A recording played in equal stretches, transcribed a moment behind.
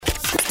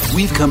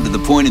We've come to the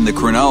point in the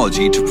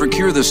chronology to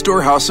procure the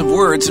storehouse of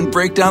words and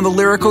break down the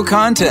lyrical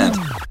content.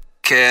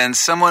 Can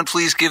someone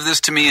please give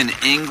this to me in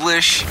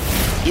English?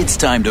 It's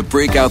time to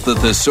break out the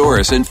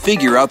Thesaurus and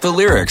figure out the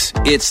lyrics.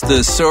 It's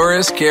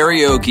Thesaurus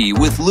Karaoke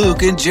with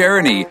Luke and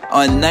Jeriney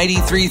on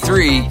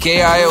 93.3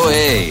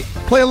 KIOA.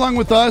 Play along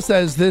with us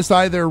as this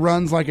either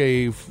runs like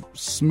a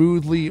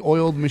smoothly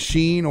oiled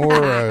machine or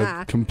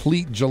a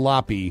complete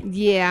jalopy.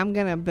 Yeah, I'm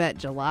going to bet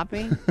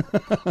jalopy.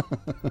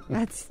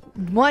 That's,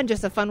 one,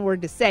 just a fun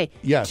word to say.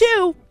 Yes.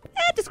 Two,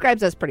 it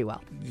describes us pretty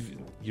well.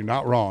 You're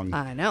not wrong.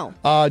 I know.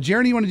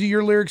 Jeriney, you want to do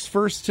your lyrics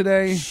first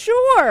today?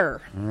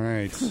 Sure. All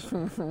right.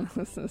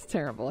 This is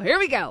terrible. Here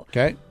we go.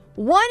 Okay.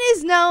 One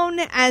is known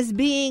as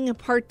being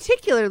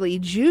particularly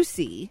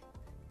juicy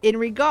in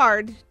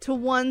regard to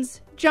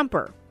one's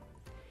jumper.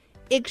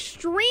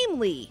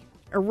 Extremely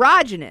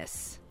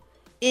erogenous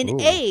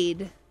in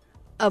aid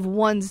of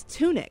one's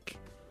tunic.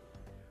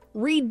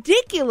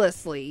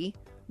 Ridiculously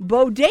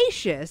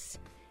bodacious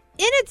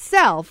in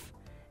itself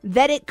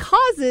that it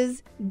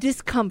causes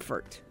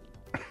discomfort.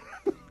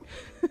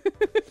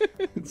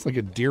 It's like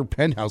a Dear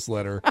Penthouse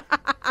letter.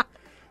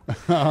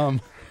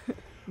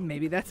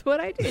 Maybe that's what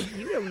I did.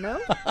 You don't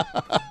know.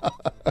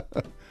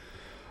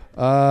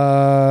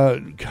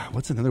 God,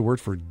 what's another word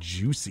for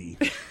juicy?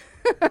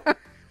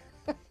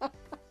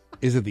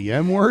 Is it the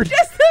M word?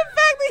 Just the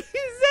fact that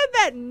you said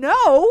that.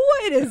 No,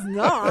 it is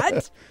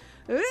not.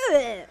 Is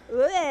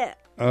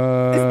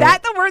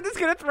that the word that's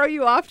going to throw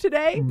you off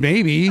today?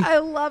 Maybe. I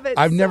love it.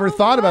 I've so never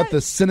thought much. about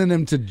the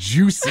synonym to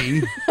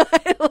juicy.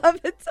 I love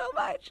it so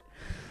much.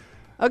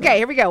 Okay,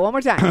 here we go. One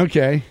more time.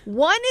 Okay.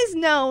 One is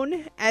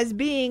known as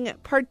being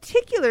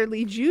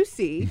particularly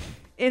juicy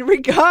in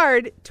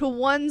regard to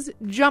one's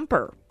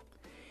jumper.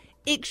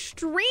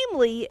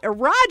 Extremely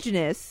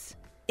erogenous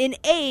in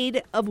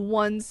aid of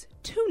one's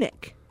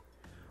tunic.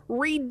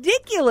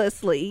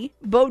 Ridiculously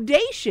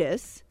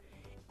bodacious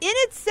in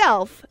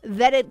itself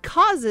that it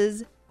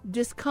causes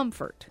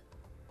discomfort.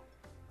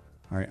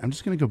 All right, I'm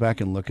just going to go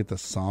back and look at the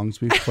songs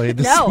we've played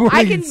this morning. No,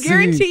 I can and see.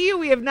 guarantee you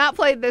we have not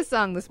played this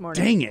song this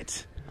morning. Dang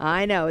it.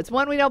 I know. It's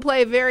one we don't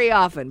play very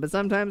often, but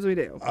sometimes we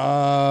do.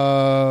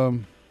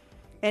 And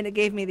it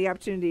gave me the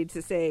opportunity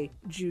to say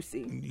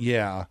juicy.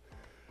 Yeah.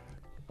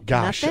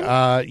 Gosh.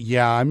 Nothing?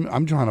 Yeah,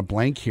 I'm drawing a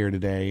blank here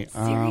today.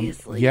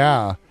 Seriously?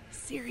 Yeah.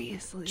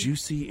 Seriously.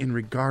 Juicy in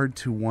regard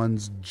to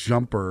one's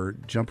jumper.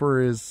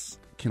 Jumper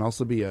can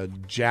also be a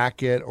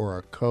jacket or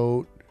a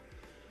coat.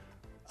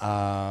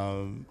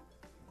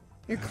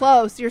 You're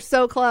close. You're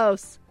so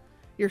close.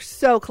 You're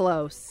so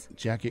close.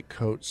 Jacket,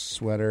 coat,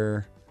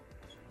 sweater.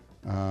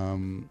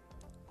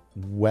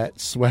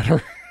 Wet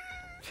sweater.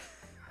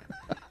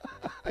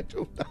 I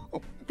don't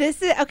know.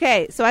 This is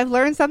okay. So I've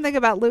learned something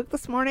about Luke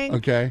this morning.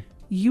 Okay.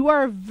 You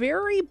are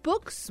very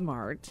book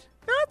smart,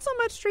 not so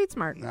much street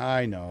smart.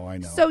 I know.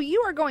 So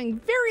you are going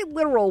very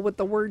literal with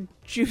the word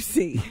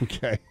juicy.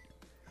 Okay.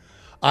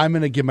 I'm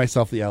going to give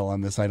myself the L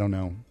on this. I don't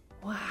know.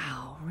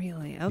 Wow,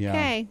 really?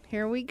 Okay,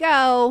 Here we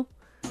go.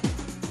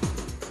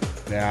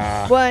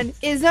 Yeah. One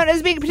is known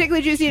as being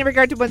particularly juicy in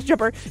regard to one's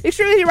jumper.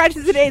 Extremely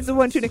righteous in aids of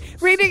one tunic.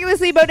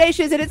 Ridiculously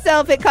bodacious in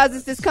itself, it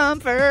causes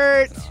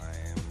discomfort.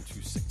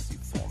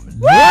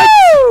 What?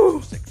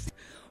 Woo!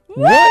 What?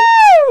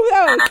 Woo!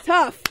 That was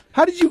tough.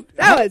 How did you...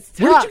 That was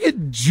Where tough. did you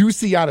get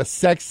juicy out of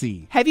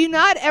sexy? Have you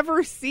not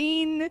ever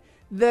seen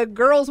the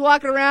girls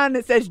walking around and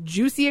it says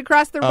juicy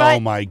across their butt? Oh,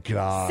 my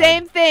God.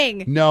 Same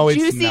thing. No,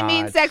 it's juicy not.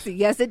 means sexy.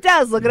 Yes, it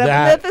does. Look it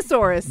up in the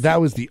Thesaurus. That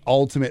was the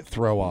ultimate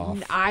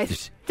throw-off.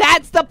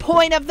 That's the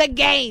point of the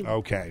game.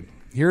 Okay.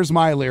 Here's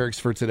my lyrics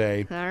for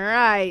today. All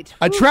right.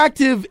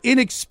 Attractive,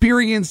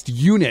 inexperienced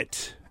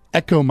unit.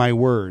 Echo my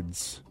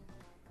words.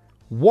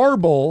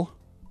 Warble.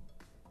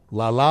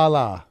 La la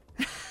la.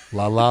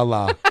 La la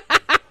la.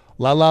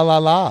 La la la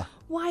la.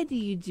 Why do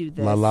you do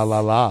this? La la la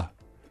la.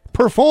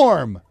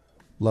 Perform.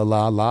 La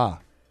la la.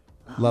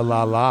 La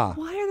la la.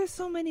 Why are there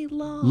so many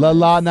laws? La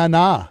la na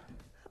na.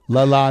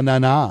 La la na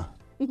na.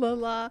 La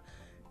la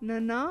na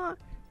na.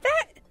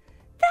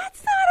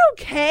 That's not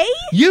okay.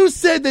 You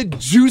said that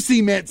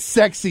juicy meant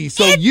sexy,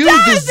 so It you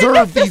does in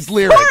deserve the these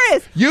lyrics.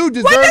 Thesaurus. You What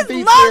deserve does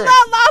these la lyrics.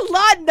 la la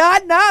la na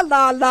na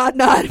la la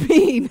na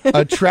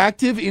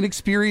Attractive,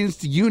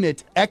 inexperienced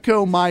unit.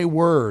 Echo my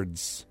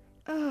words.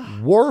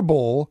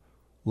 Warble.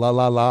 La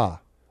la la.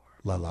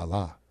 La la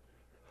la.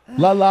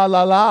 La la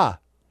la la.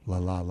 La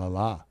la la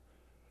la.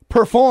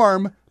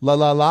 Perform. La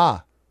la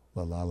la.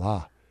 La la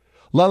la.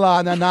 La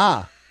la na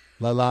na.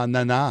 La la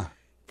na na.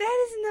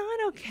 That is not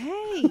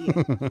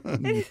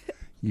okay.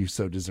 You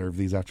so deserve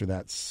these after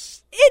that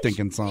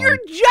stinking song. You're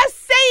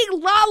just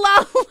saying la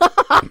la la.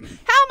 How am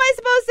I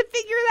supposed to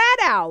figure that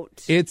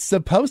out? It's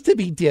supposed to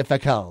be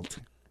difficult.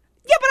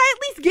 Yeah, but I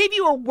at least gave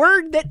you a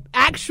word that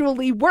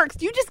actually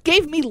works. You just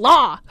gave me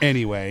law.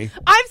 Anyway.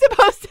 I'm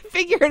supposed to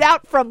figure it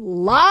out from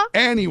law?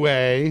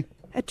 Anyway.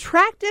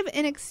 Attractive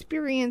and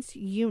experienced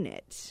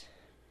unit.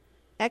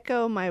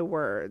 Echo my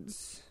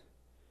words.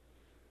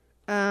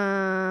 You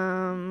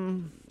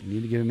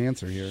need to get an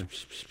answer here.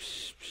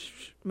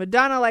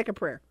 Madonna like a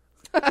prayer.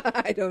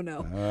 I don't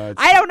know.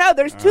 I don't know.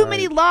 There's too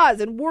many laws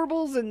and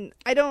warbles, and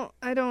I don't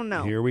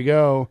know. Here we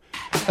go.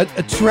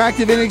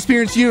 Attractive,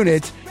 inexperienced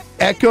unit.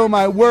 Echo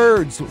my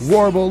words.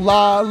 Warble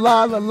la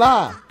la la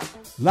la.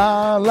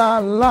 La la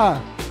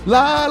la.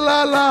 La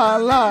la la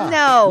la.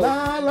 No.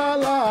 La la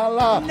la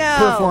la. No.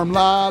 Perform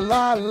la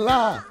la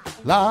la.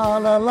 La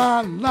la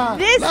la la.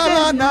 This la,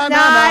 does la,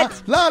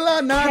 not la la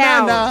na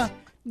count. na.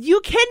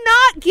 You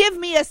cannot give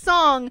me a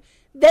song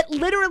that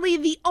literally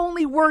the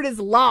only word is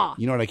la.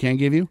 You know what I can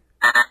give you?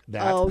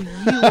 That. Oh,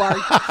 you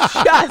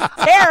are just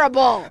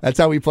terrible. That's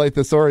how we play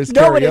Thesaurus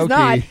No, karaoke. it is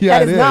not. Yeah,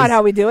 that is not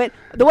how we do it.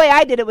 The way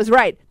I did it was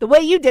right. The way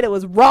you did it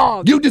was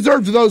wrong. You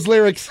deserved those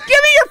lyrics. Give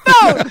me your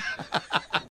phone.